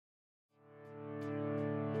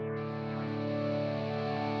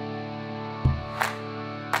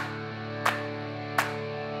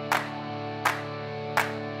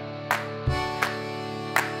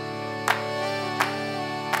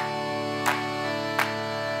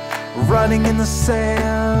running in the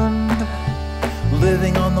sand,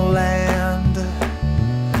 living on the land.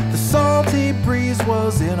 The salty breeze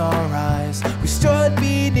was in our eyes. We stood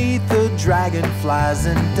beneath the dragonflies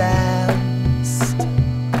and danced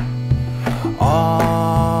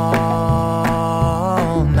all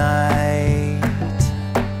night.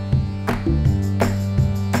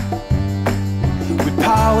 We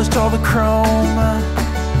polished all the chrome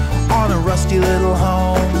on a rusty little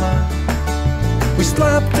home. We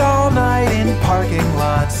slept all night in parking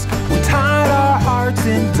lots. We tied our hearts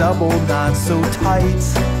in double knots, so tight,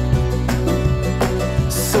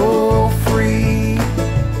 so free,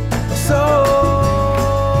 so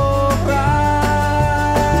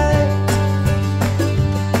bright.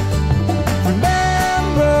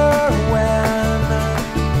 Remember when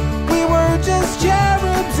we were just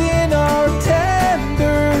cherubs in our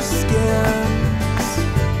tender skins,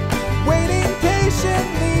 waiting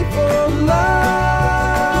patiently for love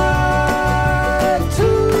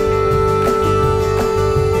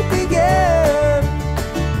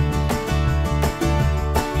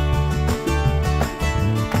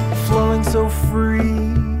so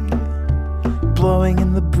free, blowing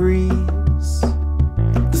in the breeze.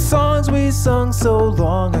 The songs we sung so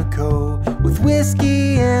long ago, with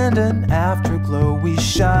whiskey and an afterglow, we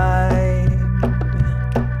shine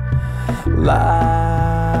like